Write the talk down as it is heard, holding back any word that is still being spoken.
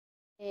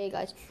Hey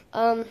guys,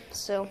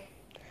 so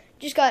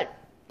just got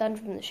done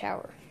from the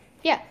shower.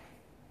 Yeah,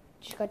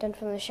 just got done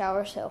from the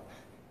shower, so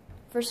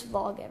first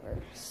vlog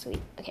ever.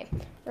 Sweet. Okay,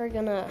 we're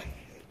gonna,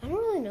 I don't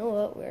really know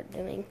what we're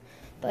doing,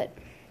 but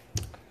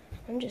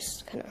I'm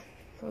just kind of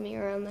roaming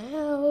around the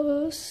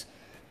house.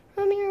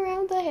 I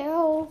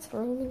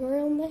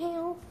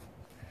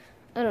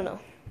don't know.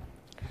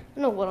 I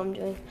don't know what I'm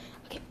doing.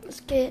 Okay,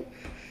 let's get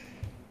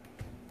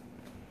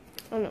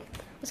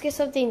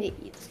something to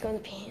eat. Let's go in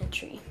the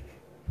pantry.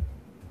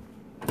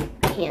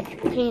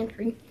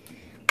 Pantry.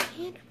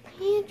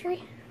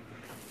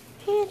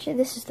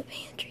 This is the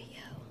pantry,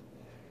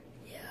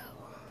 yo.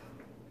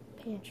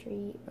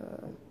 Pantry.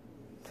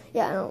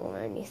 Yeah, I don't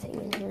want anything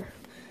in here.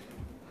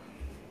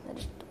 I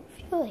just don't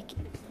feel like it.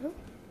 Huh?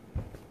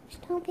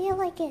 Just don't feel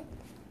like it.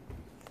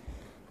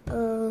 I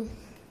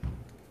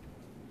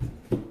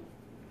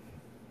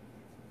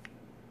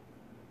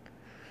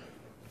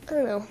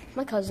don't know.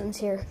 My cousin's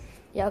here.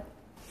 Yep.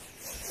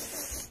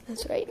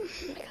 That's right.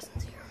 My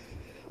cousin's here.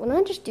 When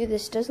I just do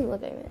this, it doesn't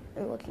look like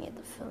I'm looking at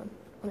the phone.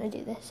 When I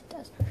do this, it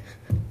does.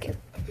 Okay.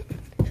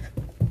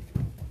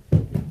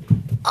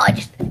 Oh, I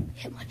just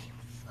hit my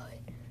foot.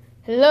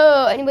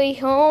 Hello, anybody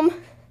home?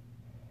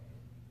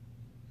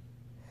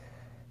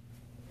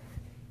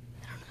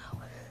 I don't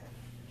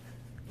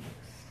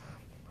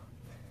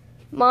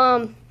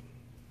know.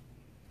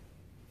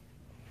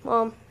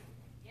 Mom.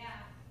 Yeah.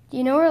 Do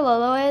you know where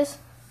Lolo is?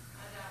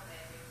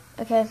 I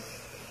don't, baby. Okay.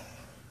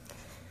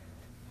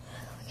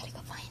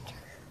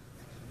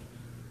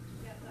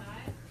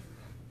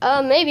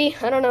 Maybe.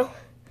 I don't know.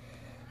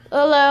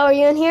 Hello, are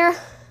you in here?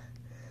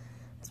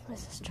 That's my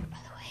sister, by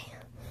the way.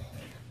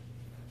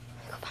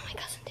 I'll go find my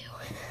cousin, too.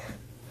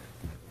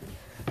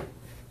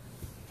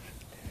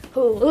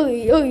 Oh,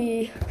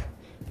 oy.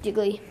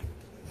 Jiggly.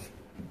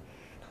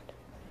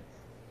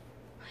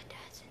 My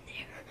dad's in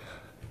there.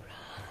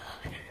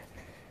 Run.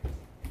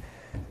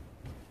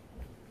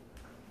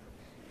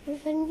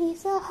 Everyone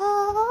needs a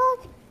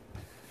hug.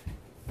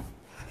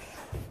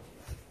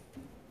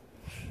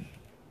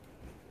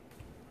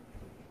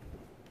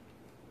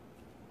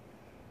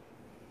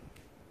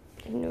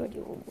 I have no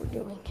idea what we're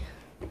doing.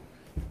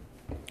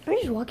 I'm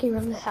just walking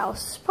around the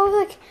house. It's probably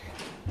like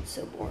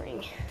so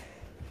boring.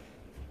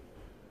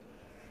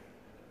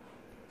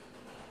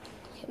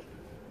 Okay.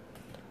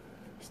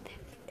 Step,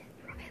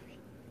 Riley.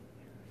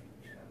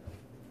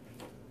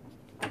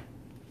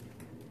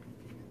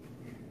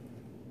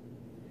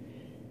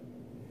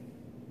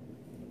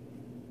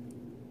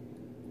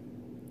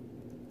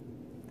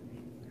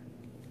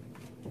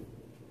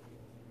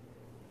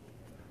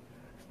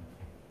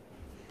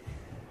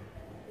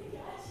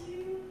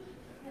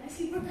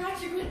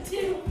 Patrick went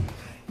too.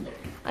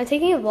 I'm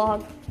taking a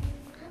vlog.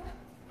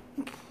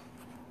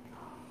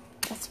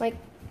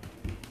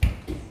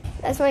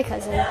 That's my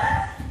cousin.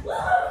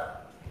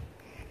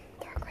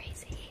 They're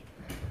crazy.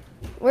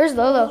 Where's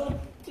Lolo?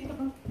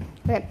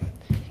 Okay.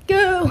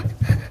 Go!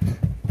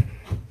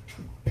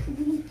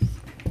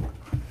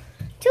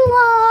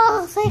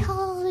 Tula! Say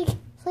hi!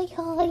 Say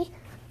hi!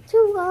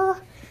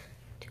 Tula!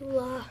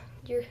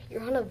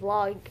 You're on a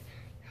vlog.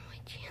 You're on my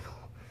channel.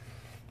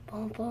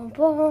 Bum bum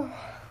bum.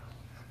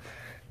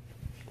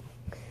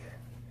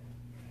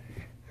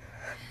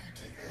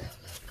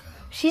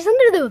 She's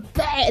under the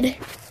bed.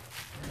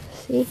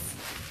 See?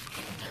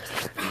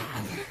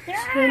 She's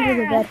under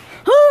the bed.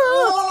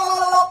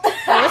 Oh,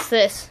 what's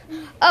this?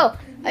 Oh,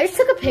 I just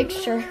took a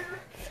picture.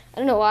 I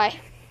don't know why. I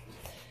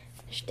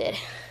just did.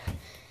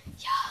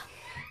 Yeah.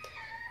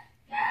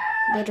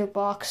 Litter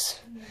box.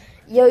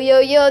 Yo,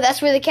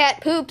 that's where the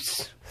cat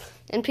poops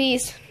and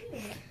pees.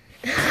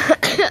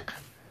 Okay.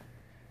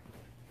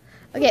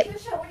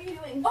 Trisha, what are you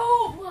doing?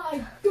 Oh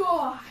my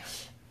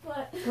gosh.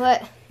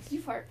 What? Did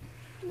you fart?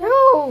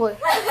 No.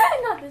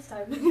 Not this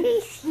time.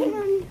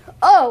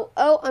 Oh,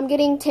 I'm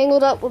getting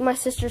tangled up with my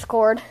sister's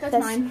cord. That's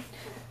mine.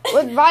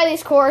 With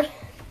Riley's cord.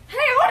 Hey,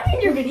 I want to be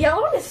in your video. I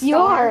want to star. You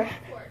are.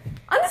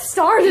 I'm the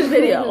star of this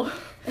video.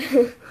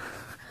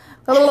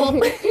 Okay, wait,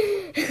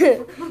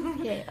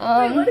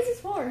 what is this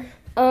for?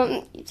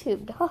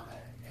 YouTube.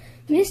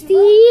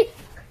 Misty.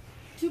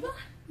 Tuba?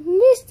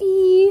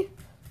 Misty.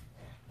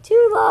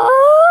 Tula.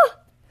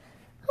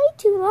 Hi,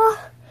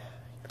 Tula.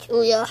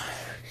 Julia.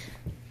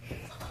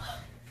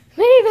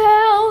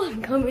 Maybell,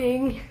 I'm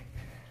coming.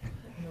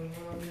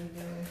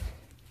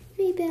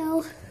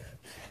 Maybell.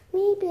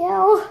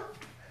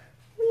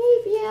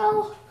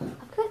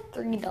 I've got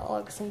 3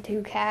 dogs and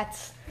 2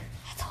 cats.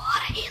 That's a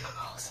lot of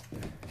animals.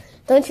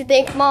 Don't you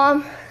think,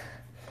 Mom?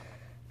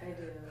 I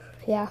do.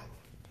 Yeah.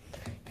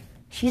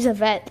 She's a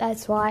vet,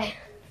 that's why.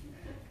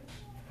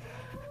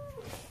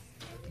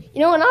 You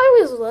know, when I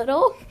was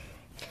little,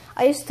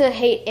 I used to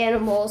hate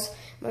animals.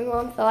 My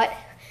mom thought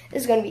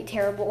this is going to be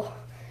terrible,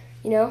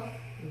 you know?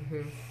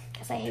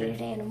 Because I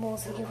hated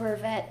animals and you were a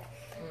vet.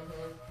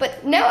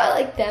 But now I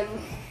like them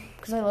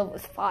because I live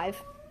with 5.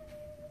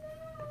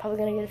 Probably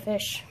gonna get a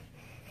fish.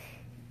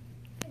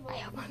 I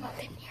hope my mom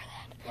didn't hear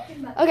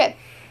that. Okay.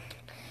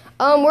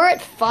 We're at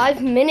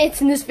 5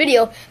 minutes in this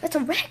video. That's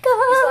a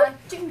record.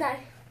 Chicken guy.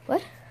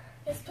 What?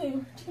 Yes, Pooh.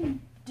 What you gonna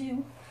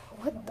do?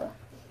 What the?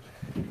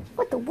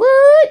 What the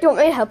what? Do you want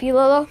me to help you,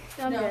 Lolo?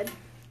 No, I'm good.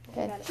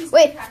 Okay.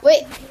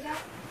 Wait.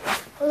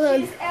 Hold on.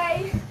 She's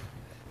A.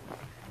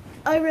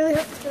 I really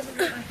hope this doesn't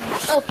hurt my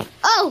face.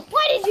 Oh,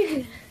 why did you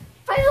do that?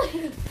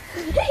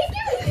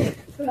 Finally.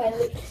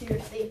 Finally,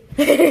 seriously.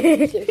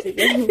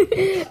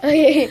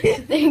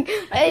 Okay,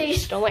 I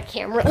just stole my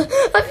camera.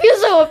 I feel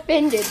so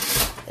offended.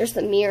 There's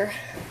the mirror.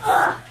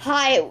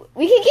 Hi,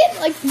 we can get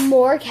like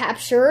more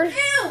captured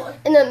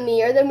in the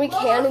mirror than we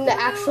can in the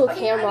actual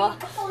camera.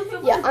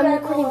 Yeah, I'm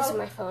recording this on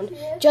my phone.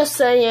 Just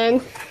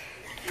saying.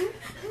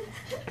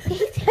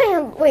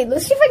 Wait,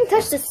 let's see if I can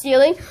touch the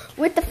ceiling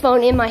with the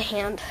phone in my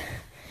hand.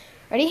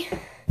 Ready?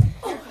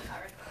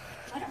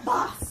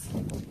 Boss.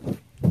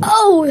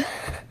 Oh,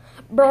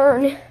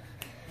 burn.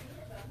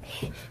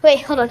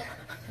 Wait, hold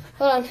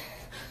on.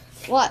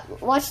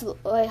 What? Watch.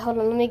 Wait, hold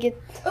on. Let me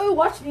get. Oh,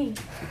 watch me.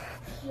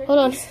 Hold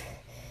on.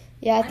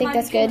 Yeah, I think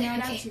that's good.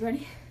 Okay. You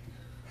ready?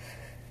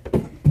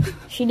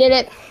 She did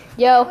it.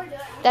 Yo,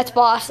 that's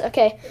boss.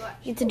 Okay,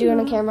 you get to do it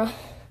on camera.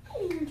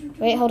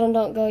 Wait, hold on.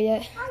 Don't go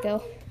yet.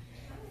 Go.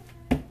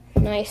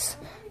 Nice.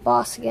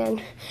 Boss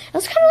again.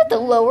 That's kind of like the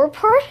lower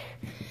part,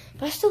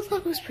 but I still thought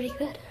it was pretty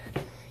good.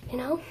 You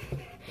know?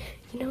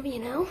 You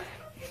know?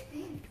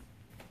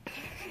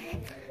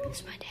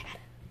 It's my dad.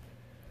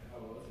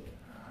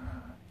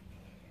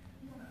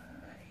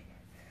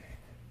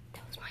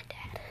 That was my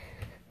dad.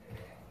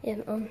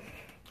 And,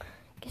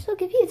 guess I'll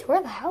give you a tour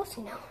of the house,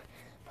 you know.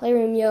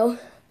 Playroom, yo.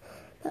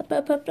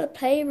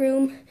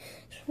 Playroom.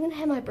 So I'm gonna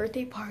have my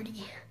birthday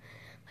party.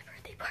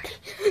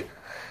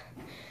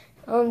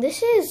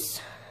 This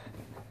is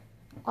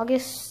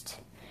August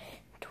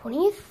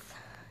 20th?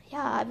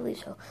 Yeah, I believe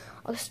so.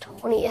 August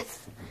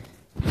 20th.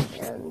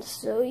 And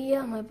so,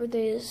 yeah, my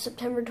birthday is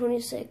September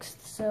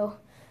 26th. So,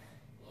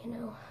 you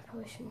know, I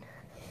probably shouldn't.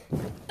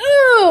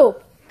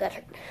 Oh! That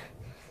hurt.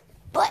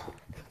 But,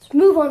 let's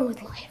move on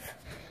with life.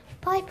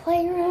 Bye,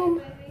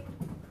 playroom.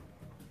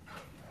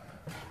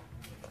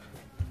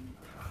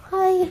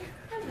 Hi.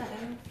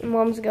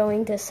 Mom's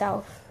going to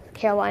South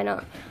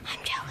Carolina.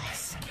 I'm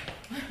jealous.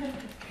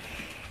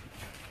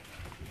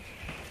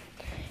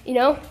 You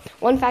know,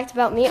 one fact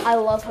about me, I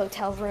love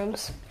hotel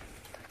rooms.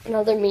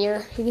 Another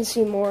mirror, you can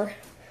see more.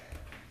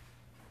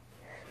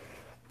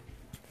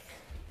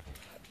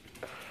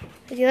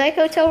 Do you like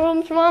hotel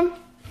rooms, Mom?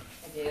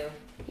 I do.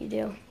 You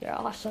do. They're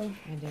awesome.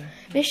 I do.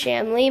 Miss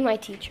Shanley, my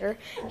teacher,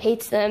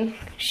 hates them.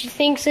 She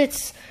thinks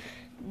it's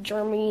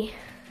germy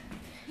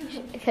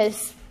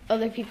because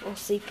other people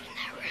sleep in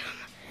that room.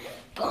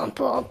 Bum,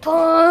 bum,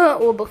 bum.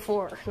 Well,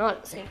 before, not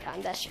at the same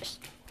time. That's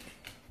just,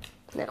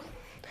 no.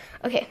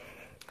 Okay.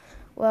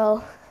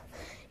 Well,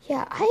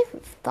 yeah, I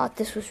thought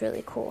this was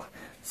really cool.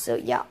 So,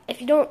 yeah,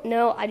 if you don't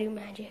know, I do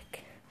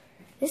magic.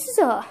 This is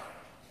a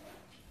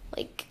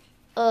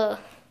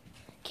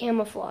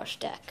camouflage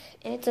deck,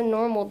 and it's a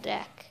normal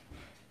deck.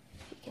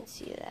 You can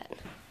see that.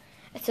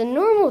 It's a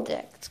normal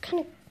deck. It's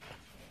kind of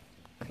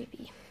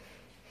creepy.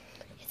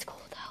 It's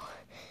cool, though.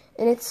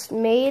 And it's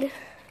made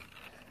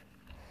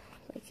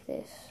like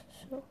this.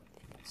 So, you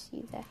can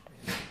see that.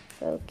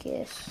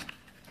 Focus.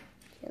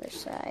 The other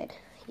side.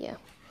 Yeah.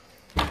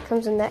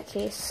 Comes in that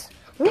case.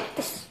 Let me get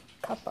this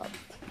cup up.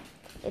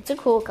 It's a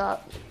cool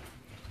cup.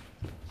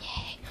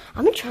 Yay.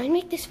 I'm gonna try and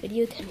make this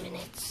video 10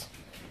 minutes.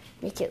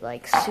 Make it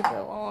like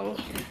super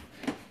long.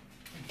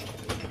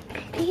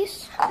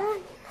 Peace.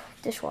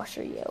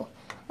 Dishwasher, yo.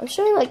 I'm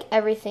showing like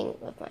everything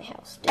of my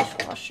house.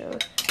 Dishwasher.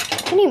 I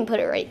couldn't even put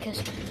it right because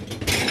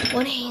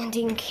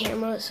one-handing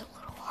camera is a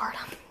little hard.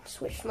 I'm gonna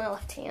switch to my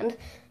left hand.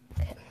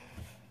 Okay.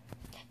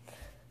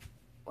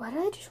 Why did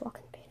I just walk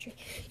in the pantry?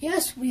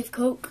 Yes, we have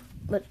Coke,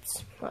 but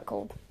it's not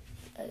cold.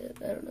 I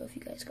don't know if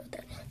you guys got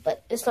that,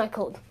 but it's not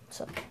cold,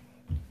 so.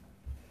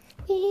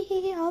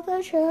 We are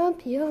the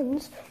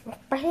champions, my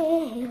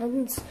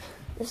friends.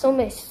 This is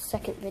only my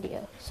second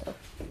video, so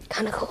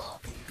kind of cool.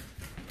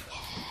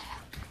 Yeah.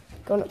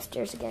 Going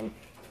upstairs again.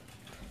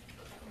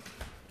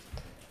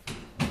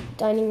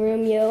 Dining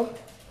room, yo.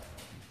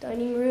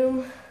 Dining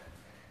room.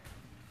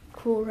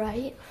 Cool,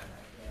 right?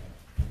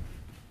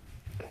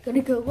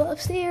 Gonna go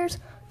upstairs.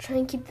 Try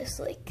and keep this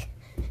like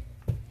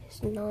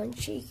as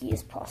non-shaky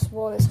as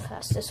possible and as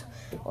fast as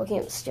walking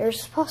up the stairs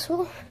as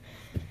possible.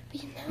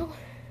 But you know,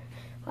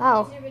 wow.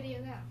 How long's your video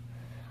now?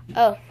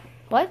 Oh,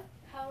 what?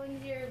 How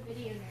long's your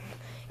video now?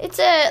 It's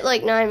at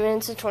like 9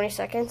 minutes and 20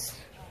 seconds.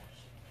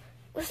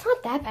 Well, it's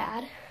not that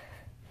bad.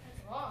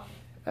 That's long.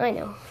 I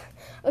know.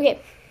 Okay,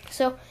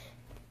 so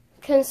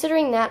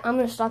considering that, I'm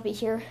gonna stop it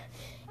here.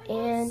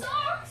 And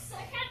Socks!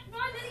 I can't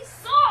find any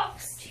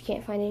socks! she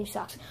can't find any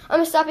socks. I'm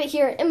gonna stop it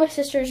here in my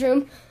sister's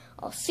room.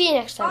 I'll see you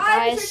next time,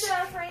 guys.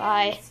 Patricia, friends.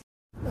 Bye.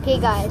 Okay,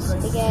 guys.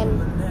 Again,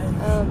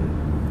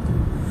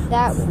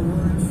 that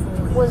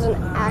was an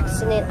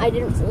accident. I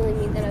didn't really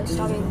mean that I was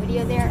stopping the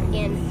video there.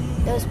 Again,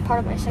 that was part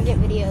of my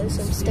second video,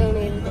 so I'm still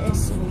new to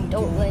this, and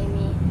don't blame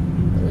me.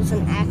 It was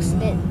an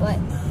accident, but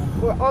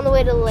we're on the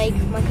way to the lake,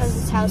 my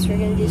cousin's house. We're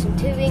gonna do some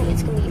tubing.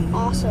 It's gonna be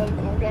awesome,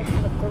 and we're gonna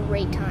have a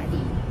great time.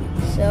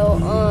 So,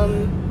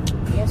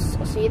 yeah. guess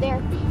I'll see you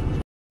there.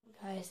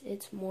 Guys,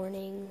 it's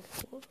morning.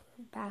 We're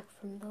back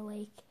from the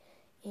lake,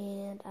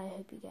 and I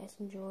hope you guys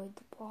enjoyed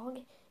the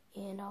vlog,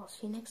 and I'll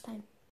see you next time.